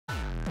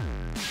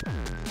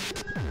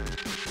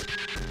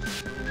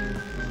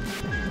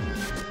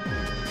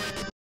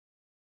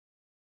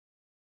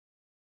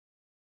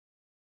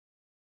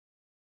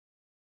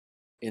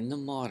In the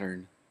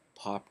modern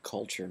pop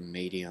culture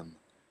medium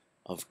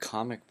of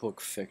comic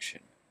book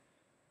fiction,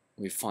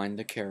 we find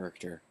the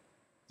character,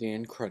 the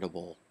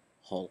Incredible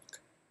Hulk.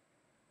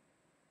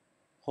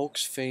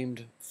 Hulk's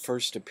famed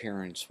first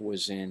appearance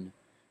was in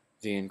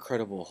The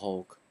Incredible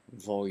Hulk,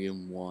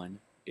 Volume 1,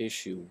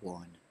 Issue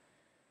 1,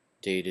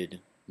 dated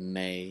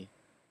May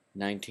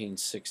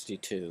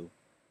 1962,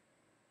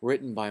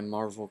 written by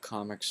Marvel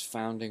Comics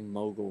founding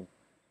mogul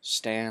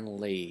Stan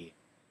Lee,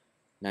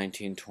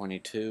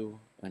 1922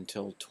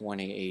 until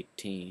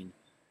 2018,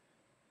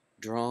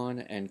 drawn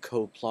and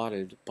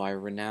co-plotted by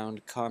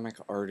renowned comic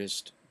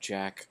artist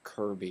Jack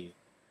Kirby,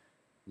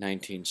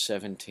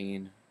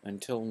 1917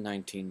 until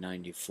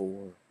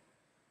 1994.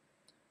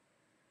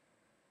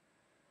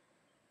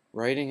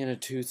 Writing in a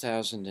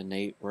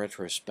 2008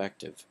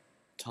 retrospective,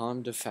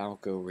 Tom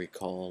DeFalco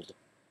recalled,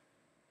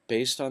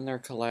 based on their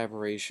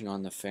collaboration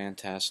on the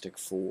Fantastic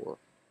Four,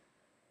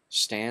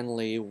 Stan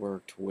Lee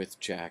worked with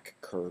Jack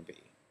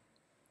Kirby.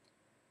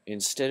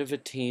 Instead of a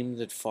team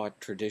that fought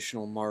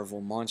traditional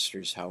Marvel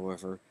monsters,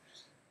 however,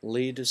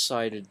 Lee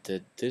decided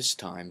that this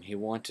time he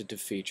wanted to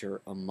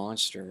feature a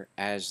monster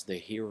as the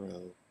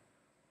hero.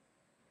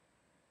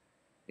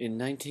 In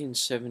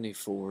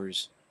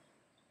 1974's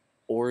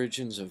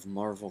Origins of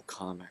Marvel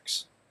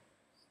Comics,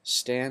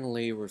 Stan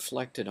Lee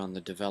reflected on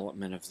the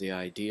development of the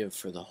idea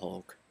for the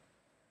Hulk.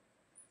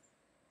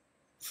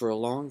 For a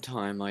long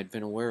time, I'd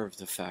been aware of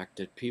the fact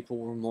that people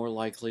were more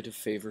likely to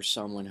favor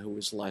someone who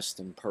was less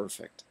than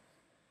perfect.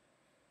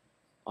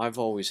 I've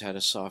always had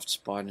a soft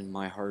spot in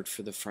my heart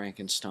for the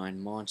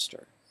Frankenstein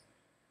monster.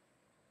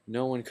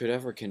 No one could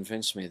ever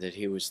convince me that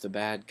he was the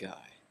bad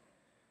guy.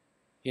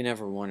 He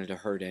never wanted to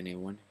hurt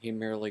anyone. He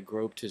merely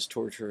groped his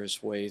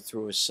torturous way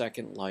through a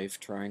second life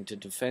trying to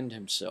defend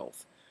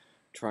himself,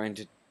 trying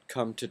to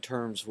come to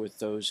terms with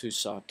those who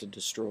sought to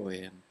destroy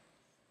him.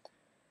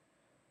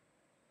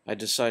 I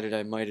decided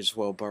I might as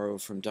well borrow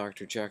from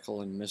Dr.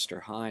 Jekyll and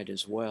Mr. Hyde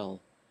as well.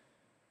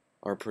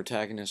 Our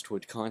protagonist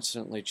would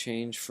constantly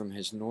change from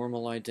his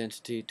normal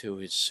identity to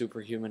his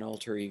superhuman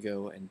alter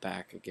ego and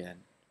back again.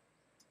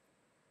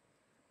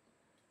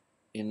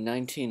 In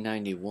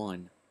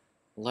 1991,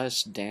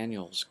 Les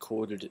Daniels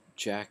quoted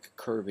Jack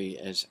Kirby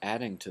as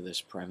adding to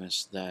this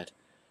premise that,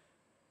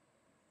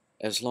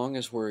 as long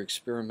as we're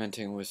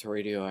experimenting with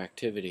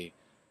radioactivity,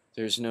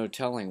 there's no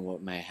telling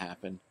what may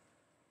happen,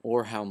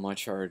 or how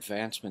much our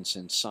advancements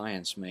in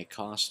science may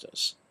cost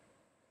us.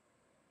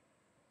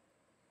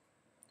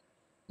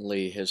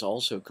 Lee has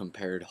also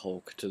compared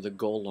Hulk to the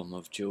golem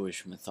of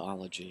Jewish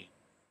mythology.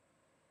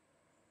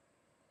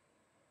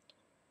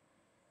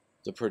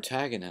 The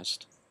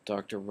protagonist,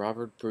 Dr.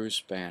 Robert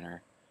Bruce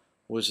Banner,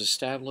 was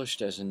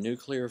established as a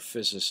nuclear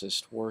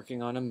physicist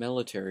working on a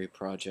military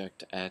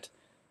project at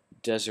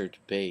Desert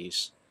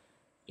Base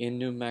in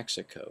New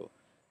Mexico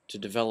to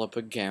develop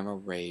a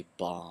gamma-ray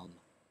bomb.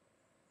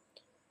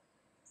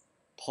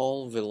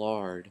 Paul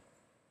Villard,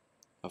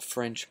 a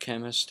French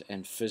chemist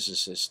and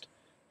physicist,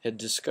 had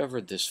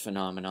discovered this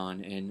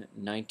phenomenon in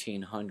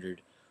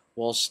 1900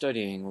 while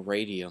studying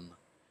radium,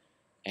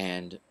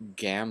 and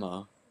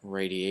gamma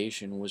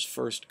radiation was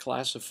first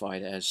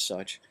classified as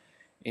such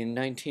in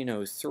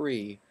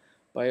 1903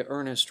 by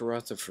Ernest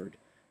Rutherford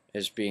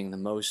as being the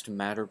most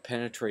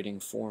matter-penetrating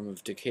form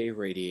of decay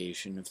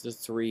radiation of the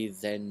three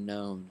then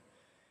known,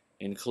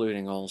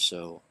 including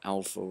also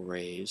alpha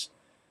rays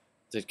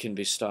that can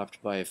be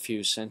stopped by a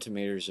few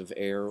centimeters of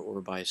air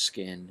or by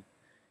skin,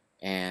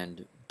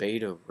 and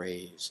beta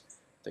rays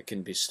that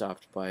can be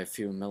stopped by a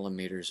few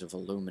millimeters of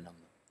aluminum.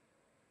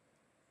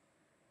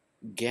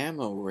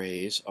 Gamma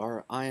rays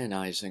are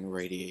ionizing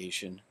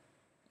radiation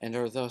and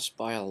are thus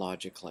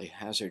biologically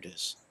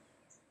hazardous.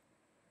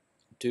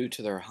 Due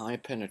to their high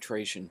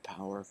penetration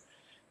power,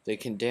 they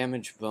can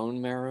damage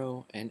bone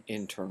marrow and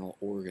internal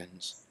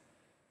organs.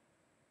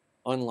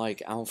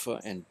 Unlike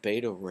alpha and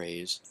beta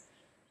rays,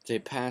 they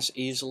pass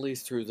easily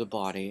through the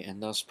body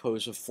and thus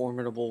pose a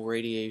formidable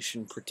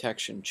radiation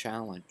protection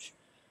challenge,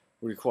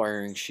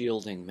 requiring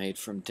shielding made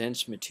from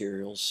dense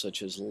materials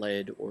such as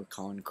lead or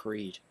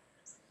concrete.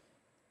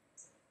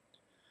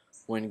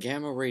 When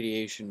gamma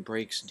radiation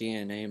breaks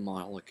DNA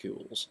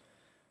molecules,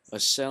 a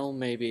cell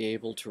may be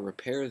able to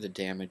repair the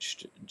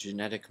damaged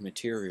genetic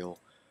material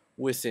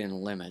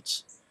within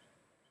limits.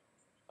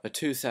 A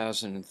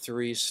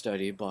 2003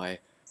 study by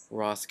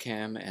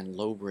Rothkam and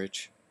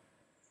Lobrich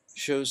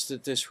shows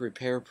that this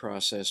repair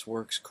process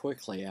works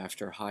quickly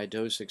after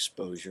high-dose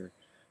exposure,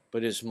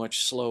 but is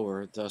much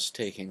slower, thus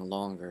taking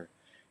longer,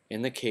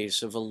 in the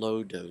case of a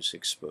low-dose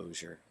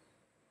exposure.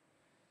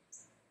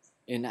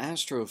 In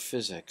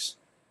astrophysics,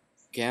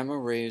 gamma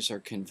rays are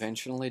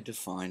conventionally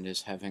defined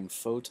as having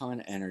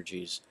photon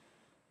energies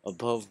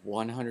above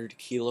 100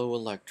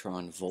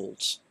 kiloelectron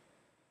volts,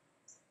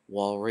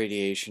 while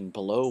radiation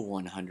below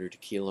 100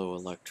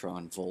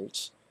 kiloelectron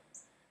volts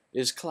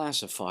is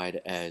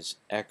classified as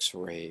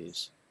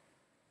X-rays.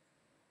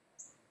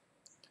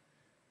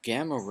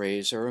 Gamma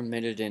rays are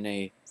emitted in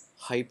a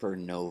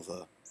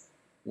hypernova,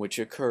 which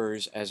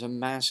occurs as a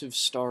massive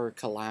star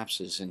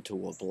collapses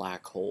into a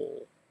black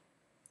hole.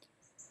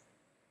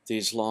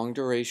 These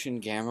long-duration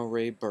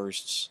gamma-ray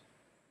bursts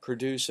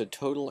produce a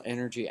total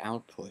energy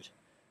output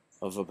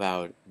of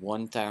about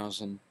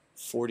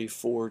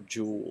 1,044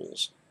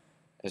 joules,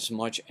 as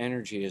much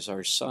energy as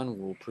our sun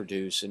will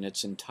produce in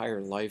its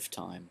entire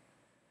lifetime,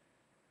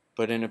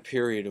 but in a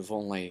period of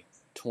only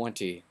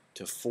 20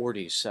 to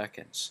 40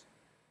 seconds.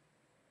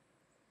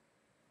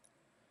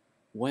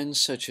 When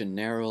such a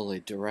narrowly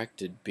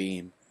directed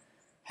beam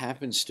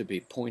happens to be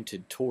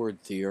pointed toward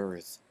the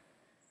Earth,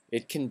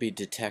 it can be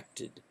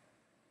detected,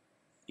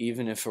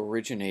 even if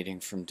originating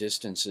from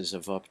distances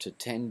of up to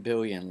 10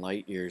 billion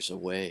light-years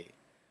away,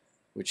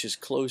 which is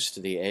close to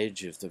the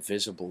edge of the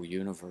visible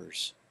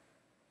universe.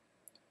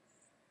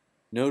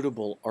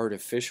 Notable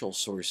artificial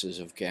sources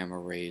of gamma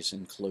rays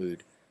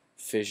include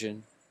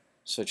fission,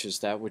 such as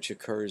that which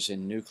occurs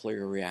in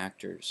nuclear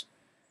reactors,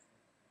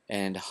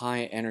 and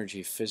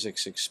high-energy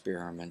physics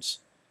experiments,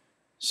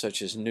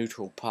 such as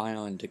neutral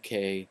pion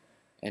decay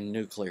and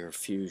nuclear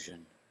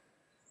fusion.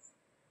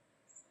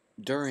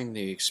 During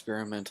the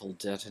experimental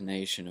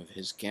detonation of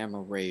his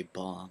gamma-ray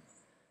bomb,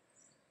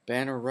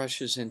 Banner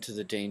rushes into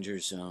the danger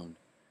zone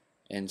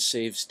and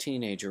saves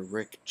teenager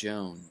Rick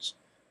Jones,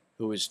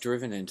 who is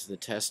driven into the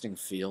testing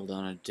field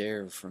on a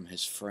dare from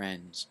his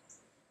friends.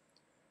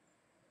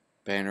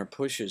 Banner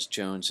pushes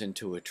Jones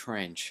into a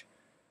trench,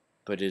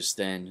 but is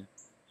then,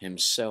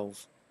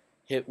 himself,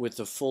 hit with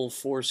the full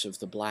force of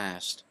the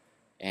blast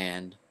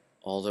and,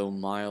 although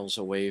miles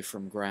away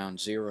from ground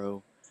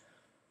zero,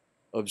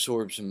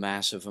 absorbs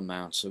massive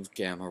amounts of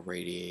gamma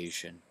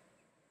radiation.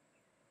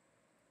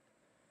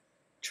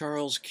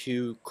 Charles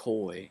Q.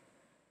 Coy,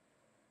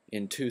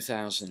 in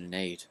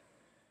 2008,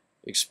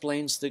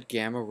 explains that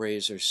gamma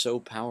rays are so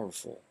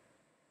powerful,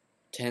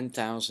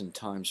 10,000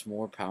 times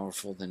more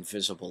powerful than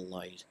visible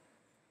light,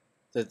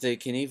 that they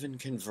can even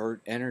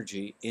convert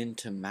energy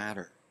into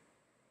matter.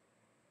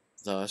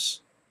 Thus,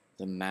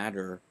 the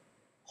madder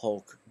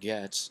Hulk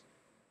gets,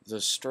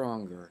 the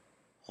stronger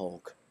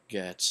Hulk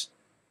gets.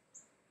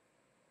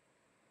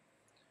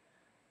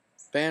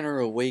 Banner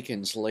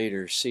awakens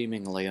later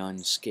seemingly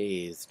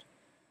unscathed,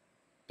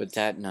 but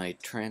that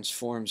night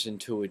transforms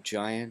into a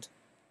giant,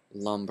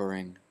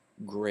 lumbering,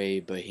 gray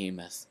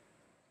behemoth.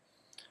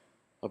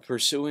 A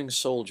pursuing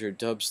soldier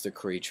dubs the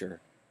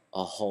creature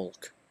a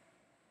Hulk.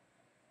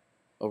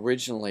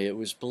 Originally, it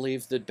was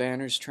believed that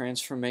Banner's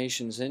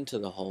transformations into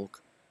the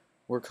Hulk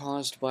were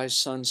caused by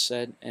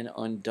sunset and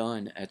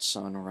undone at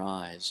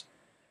sunrise,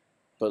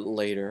 but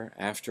later,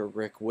 after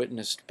Rick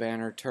witnessed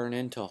Banner turn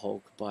into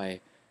Hulk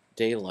by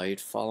daylight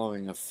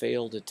following a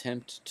failed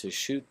attempt to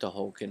shoot the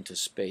Hulk into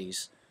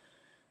space,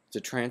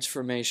 the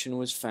transformation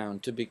was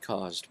found to be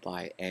caused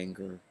by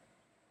anger.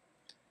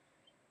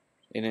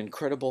 In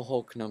Incredible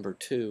Hulk number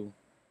 2,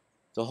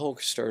 the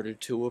Hulk started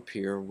to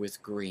appear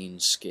with green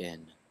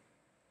skin.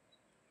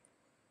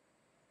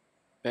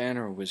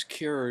 Banner was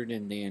cured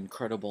in the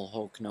Incredible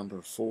Hulk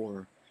number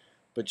 4,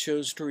 but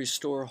chose to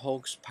restore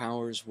Hulk's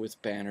powers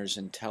with Banner's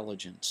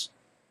intelligence.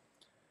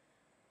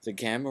 The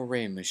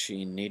gamma-ray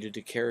machine needed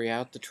to carry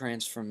out the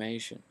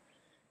transformation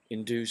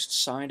induced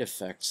side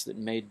effects that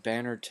made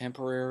Banner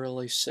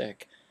temporarily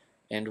sick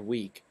and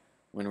weak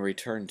when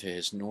returned to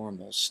his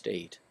normal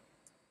state.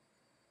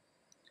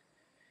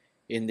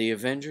 In the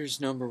Avengers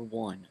number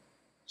 1,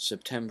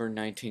 September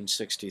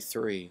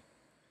 1963,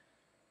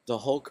 the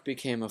Hulk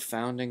became a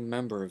founding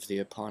member of the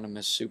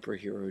eponymous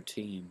superhero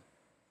team.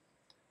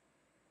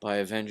 By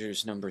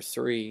Avengers number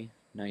 3,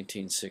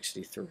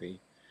 1963,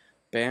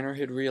 Banner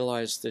had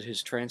realized that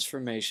his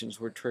transformations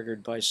were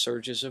triggered by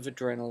surges of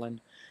adrenaline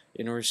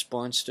in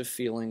response to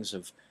feelings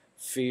of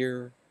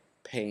fear,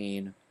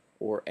 pain,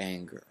 or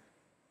anger.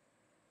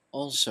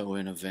 Also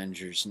in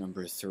Avengers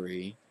number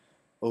 3,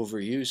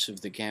 overuse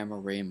of the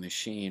gamma-ray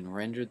machine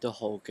rendered the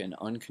Hulk an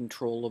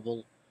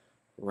uncontrollable,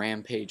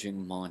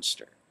 rampaging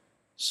monster,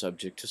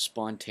 subject to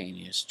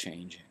spontaneous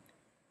changing.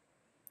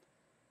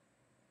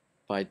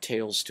 By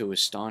Tales to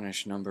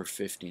Astonish number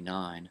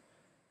 59,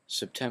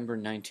 September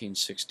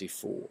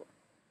 1964,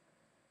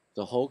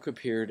 the Hulk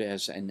appeared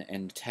as an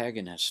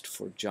antagonist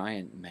for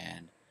Giant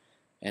Man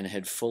and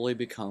had fully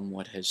become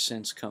what has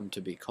since come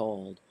to be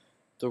called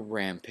the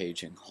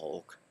Rampaging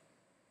Hulk.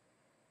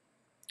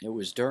 It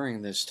was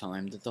during this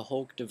time that the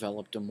Hulk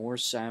developed a more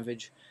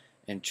savage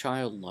and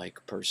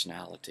childlike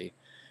personality,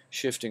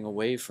 shifting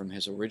away from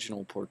his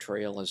original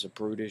portrayal as a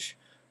brutish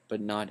but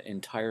not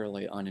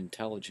entirely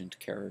unintelligent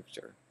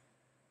character.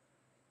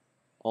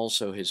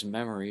 Also, his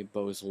memory,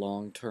 both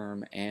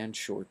long-term and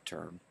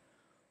short-term,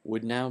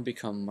 would now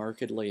become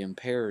markedly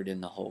impaired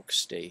in the Hulk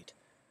state.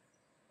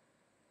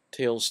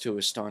 Tales to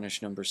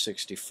Astonish number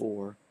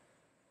 64,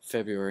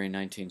 February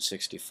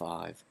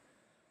 1965,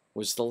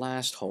 was the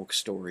last Hulk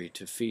story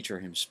to feature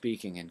him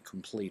speaking in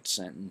complete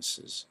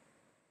sentences.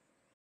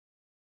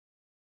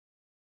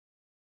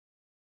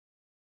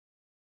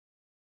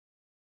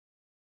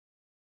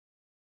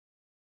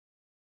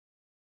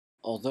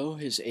 Although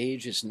his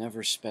age is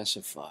never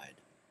specified,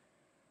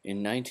 in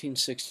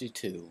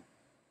 1962,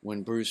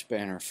 when Bruce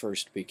Banner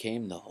first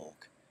became the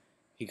Hulk,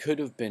 he could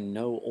have been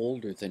no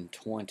older than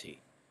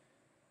 20,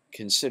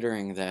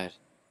 considering that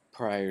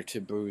prior to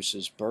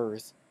Bruce's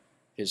birth,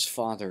 his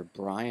father,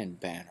 Brian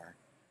Banner,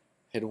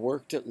 had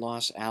worked at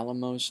Los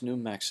Alamos, New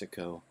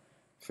Mexico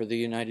for the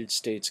United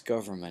States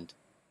government,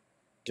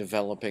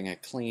 developing a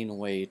clean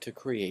way to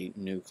create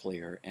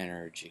nuclear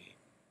energy.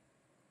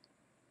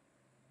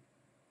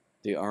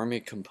 The Army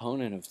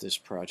component of this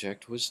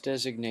project was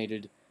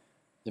designated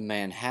the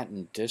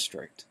Manhattan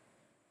District,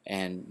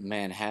 and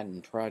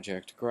Manhattan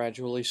Project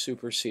gradually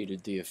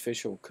superseded the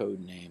official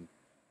code name,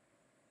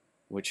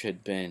 which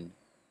had been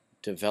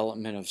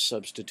Development of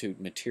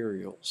Substitute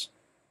Materials.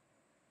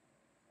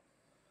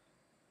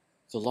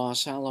 The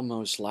Los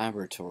Alamos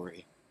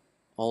Laboratory,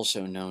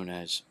 also known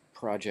as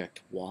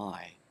Project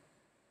Y,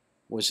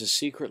 was a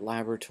secret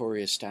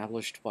laboratory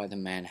established by the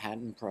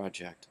Manhattan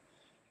Project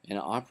and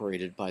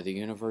operated by the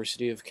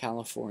University of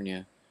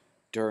California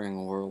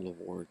during World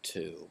War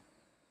II.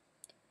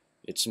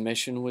 Its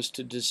mission was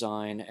to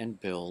design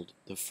and build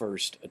the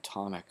first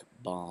atomic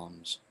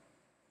bombs.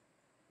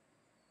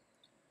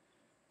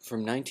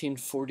 From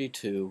 1942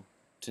 to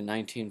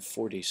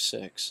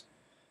 1946,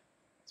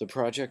 the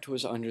project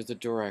was under the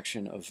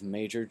direction of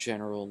Major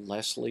General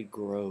Leslie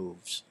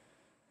Groves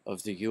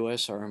of the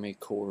U.S. Army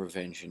Corps of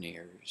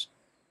Engineers.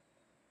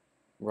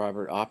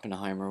 Robert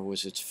Oppenheimer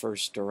was its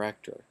first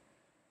director,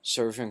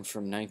 serving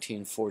from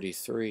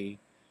 1943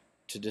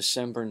 to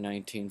December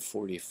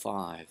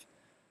 1945,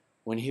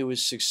 when he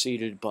was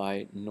succeeded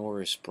by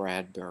Norris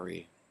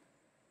Bradbury.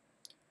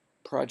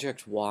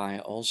 Project Y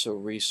also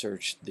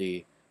researched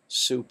the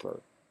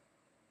Super,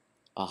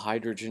 a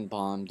hydrogen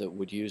bomb that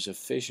would use a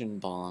fission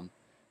bomb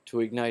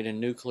to ignite a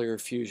nuclear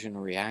fusion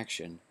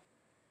reaction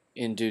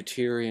in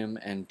deuterium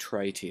and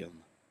tritium.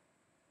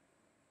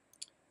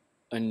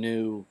 A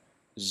new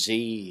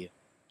Z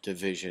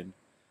division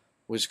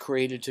was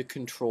created to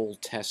control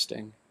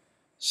testing,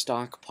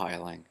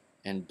 stockpiling,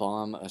 and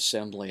bomb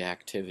assembly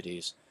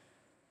activities,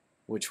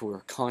 which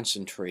were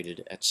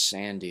concentrated at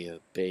Sandia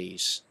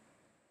Base.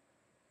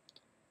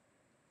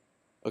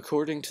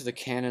 According to the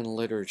canon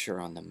literature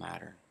on the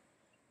matter,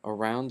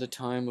 around the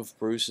time of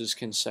Bruce's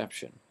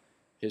conception,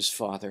 his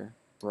father,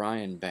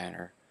 Brian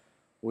Banner,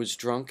 was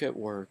drunk at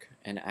work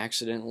and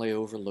accidentally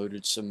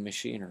overloaded some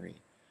machinery,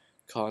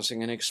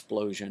 causing an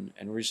explosion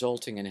and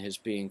resulting in his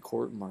being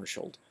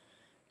court-martialed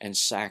and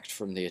sacked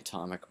from the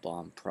atomic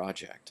bomb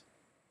project.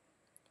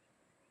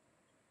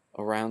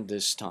 Around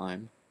this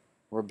time,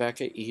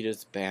 Rebecca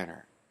Edith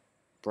Banner,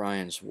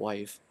 Brian's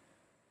wife,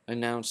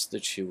 announced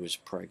that she was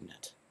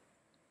pregnant.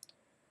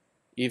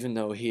 Even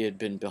though he had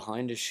been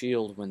behind a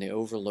shield when the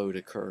overload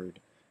occurred,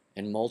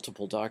 and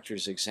multiple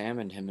doctors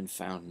examined him and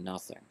found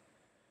nothing,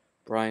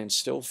 Brian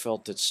still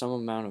felt that some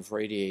amount of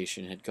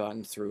radiation had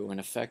gotten through and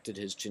affected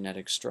his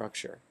genetic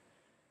structure,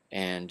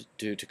 and,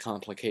 due to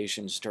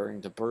complications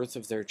during the birth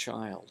of their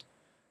child,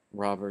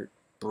 Robert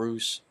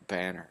Bruce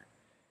Banner,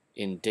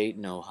 in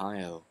Dayton,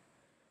 Ohio,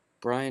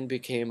 Brian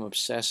became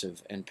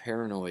obsessive and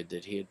paranoid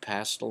that he had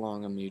passed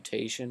along a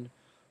mutation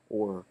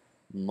or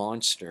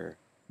monster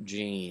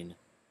gene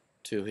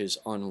to his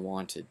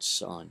unwanted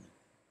son.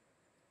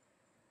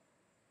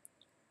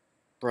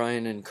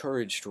 Brian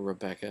encouraged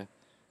Rebecca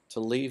to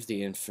leave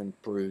the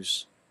infant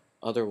Bruce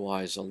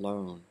otherwise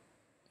alone,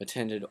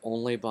 attended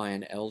only by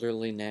an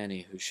elderly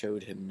nanny who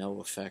showed him no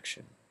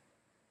affection.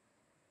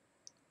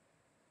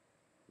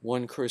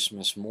 One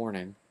Christmas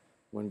morning,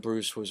 when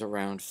Bruce was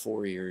around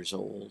 4 years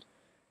old,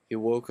 he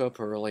woke up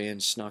early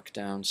and snuck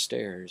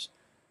downstairs,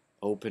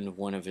 opened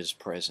one of his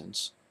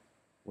presents,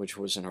 which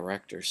was an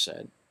erector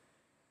set,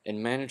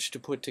 and managed to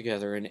put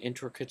together an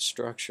intricate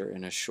structure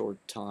in a short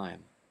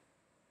time.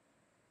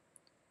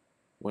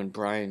 When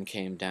Brian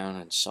came down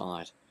and saw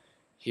it,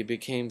 he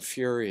became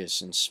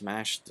furious and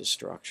smashed the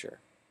structure.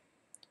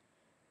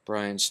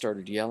 Brian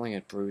started yelling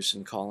at Bruce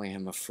and calling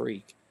him a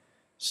freak,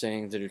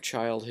 saying that a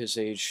child his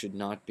age should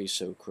not be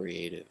so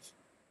creative.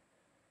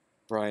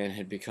 Brian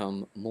had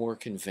become more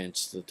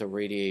convinced that the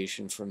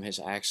radiation from his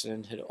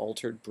accident had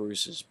altered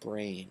Bruce's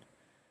brain,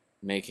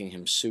 making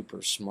him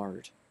super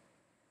smart.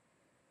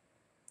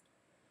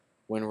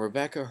 When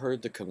Rebecca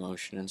heard the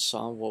commotion and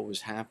saw what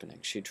was happening,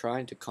 she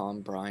tried to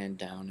calm Brian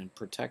down and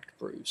protect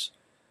Bruce,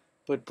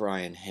 but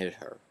Brian hit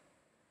her.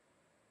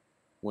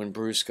 When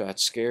Bruce got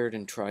scared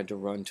and tried to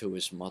run to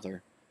his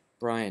mother,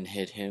 Brian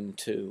hit him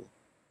too.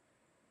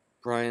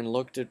 Brian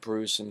looked at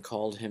Bruce and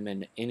called him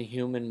an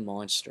inhuman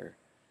monster,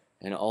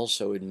 and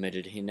also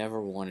admitted he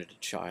never wanted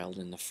a child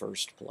in the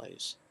first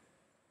place.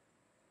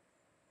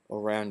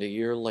 Around a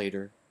year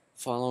later,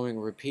 following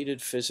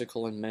repeated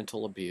physical and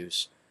mental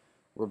abuse,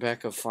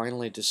 Rebecca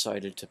finally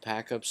decided to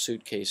pack up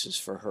suitcases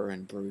for her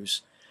and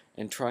Bruce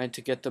and tried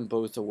to get them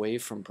both away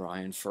from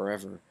Brian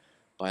forever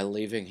by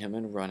leaving him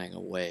and running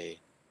away.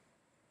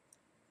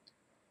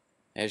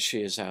 As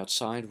she is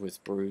outside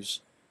with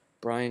Bruce,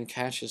 Brian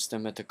catches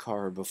them at the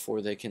car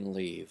before they can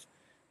leave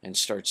and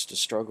starts to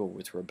struggle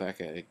with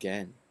Rebecca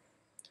again.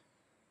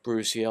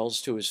 Bruce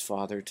yells to his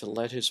father to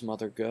let his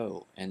mother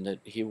go and that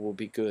he will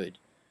be good,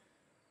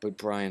 but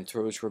Brian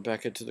throws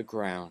Rebecca to the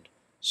ground,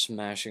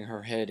 smashing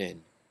her head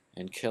in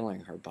and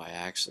killing her by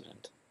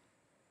accident.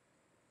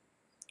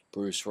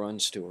 Bruce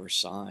runs to her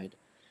side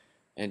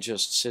and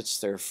just sits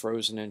there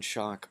frozen in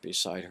shock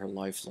beside her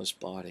lifeless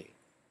body.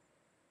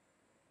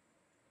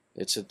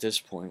 It's at this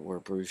point where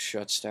Bruce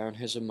shuts down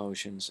his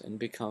emotions and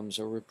becomes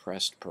a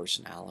repressed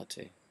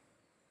personality.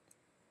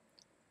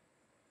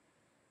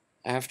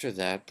 After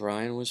that,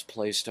 Brian was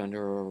placed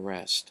under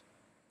arrest,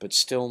 but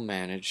still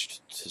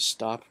managed to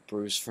stop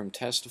Bruce from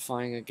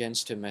testifying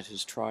against him at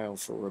his trial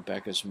for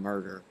Rebecca's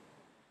murder,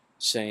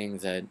 saying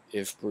that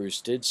if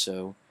Bruce did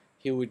so,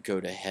 he would go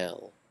to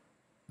hell.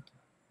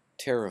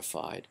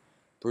 Terrified,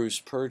 Bruce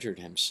perjured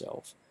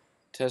himself,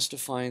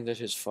 testifying that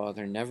his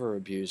father never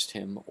abused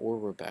him or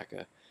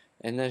Rebecca,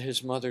 and that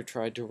his mother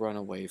tried to run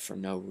away for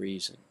no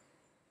reason.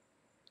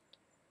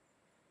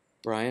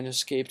 Brian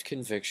escaped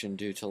conviction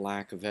due to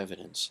lack of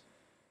evidence,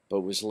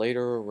 but was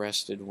later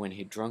arrested when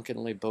he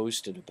drunkenly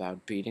boasted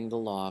about beating the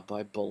law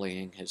by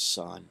bullying his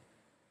son.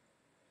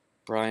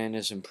 Brian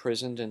is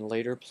imprisoned and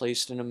later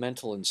placed in a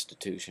mental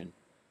institution,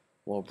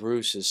 while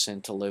Bruce is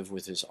sent to live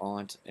with his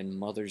aunt and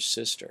mother's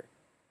sister,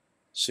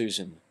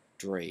 Susan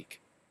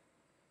Drake.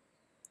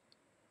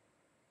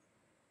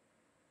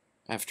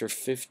 After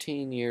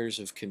 15 years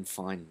of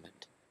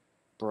confinement,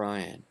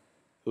 Brian,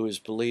 who is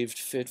believed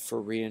fit for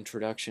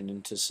reintroduction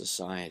into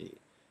society,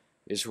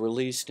 is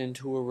released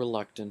into a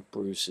reluctant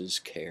Bruce's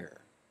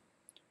care.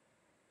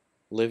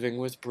 Living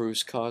with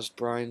Bruce caused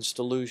Brian's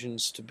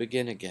delusions to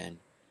begin again,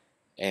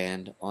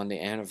 and on the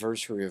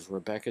anniversary of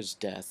Rebecca's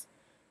death,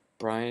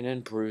 Brian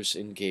and Bruce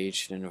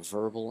engaged in a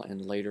verbal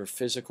and later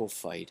physical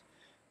fight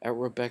at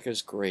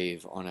Rebecca's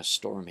grave on a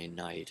stormy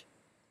night.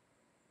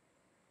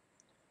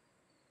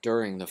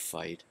 During the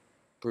fight,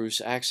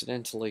 Bruce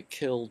accidentally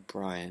killed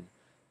Brian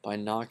by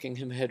knocking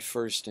him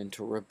headfirst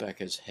into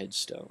Rebecca's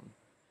headstone.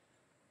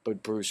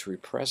 But Bruce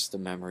repressed the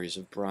memories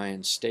of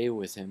Brian's stay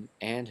with him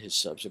and his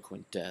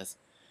subsequent death,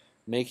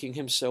 making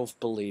himself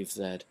believe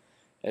that,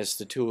 as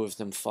the two of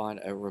them fought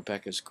at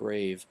Rebecca's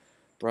grave,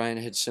 Brian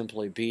had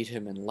simply beat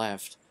him and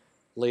left,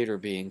 later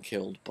being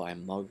killed by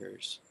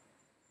muggers.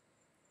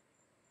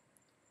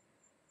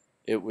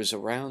 It was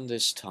around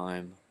this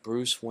time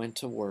Bruce went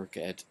to work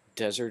at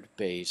Desert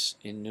Base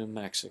in New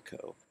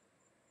Mexico,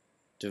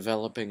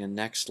 developing a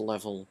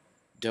next-level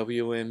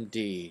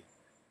WMD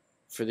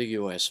for the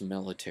U.S.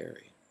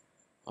 military,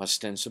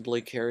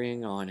 ostensibly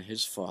carrying on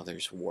his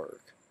father's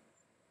work.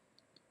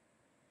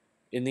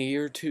 In the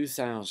year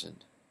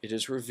 2000, it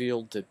is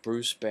revealed that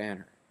Bruce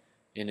Banner,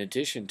 in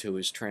addition to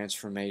his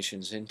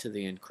transformations into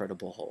the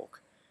Incredible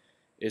Hulk,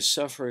 is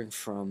suffering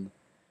from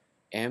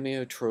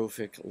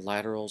amyotrophic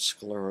lateral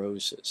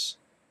sclerosis,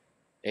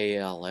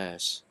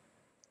 ALS,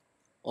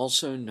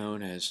 also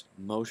known as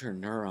motor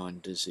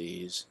neuron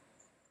disease,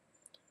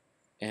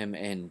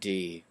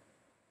 MND,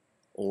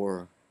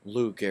 or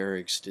Lou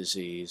Gehrig's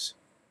disease.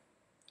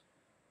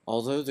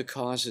 Although the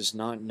cause is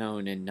not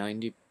known in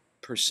 90%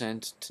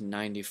 to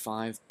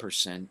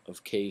 95%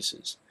 of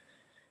cases,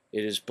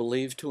 it is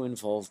believed to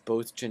involve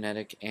both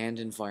genetic and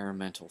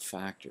environmental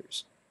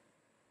factors.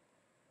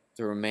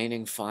 The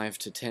remaining 5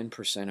 to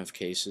 10% of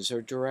cases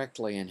are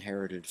directly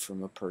inherited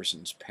from a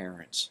person's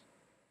parents.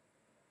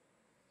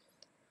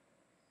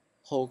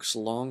 Hulk's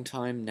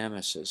longtime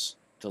nemesis,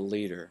 the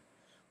Leader,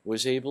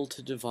 was able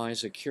to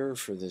devise a cure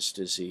for this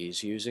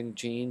disease using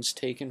genes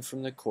taken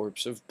from the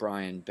corpse of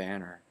Brian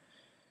Banner,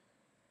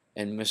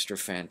 and Mr.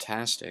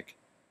 Fantastic,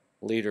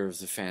 leader of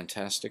the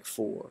Fantastic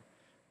Four,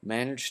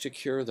 managed to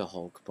cure the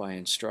Hulk by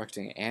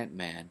instructing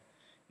Ant-Man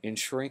in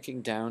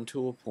shrinking down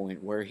to a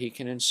point where he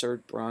can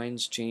insert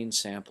Brian's gene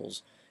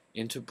samples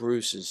into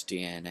Bruce's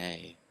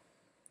DNA.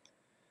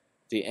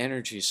 The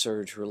energy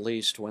surge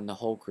released when the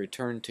Hulk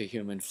returned to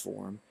human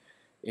form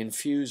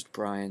infused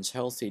Brian's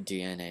healthy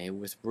DNA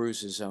with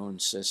Bruce's own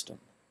system.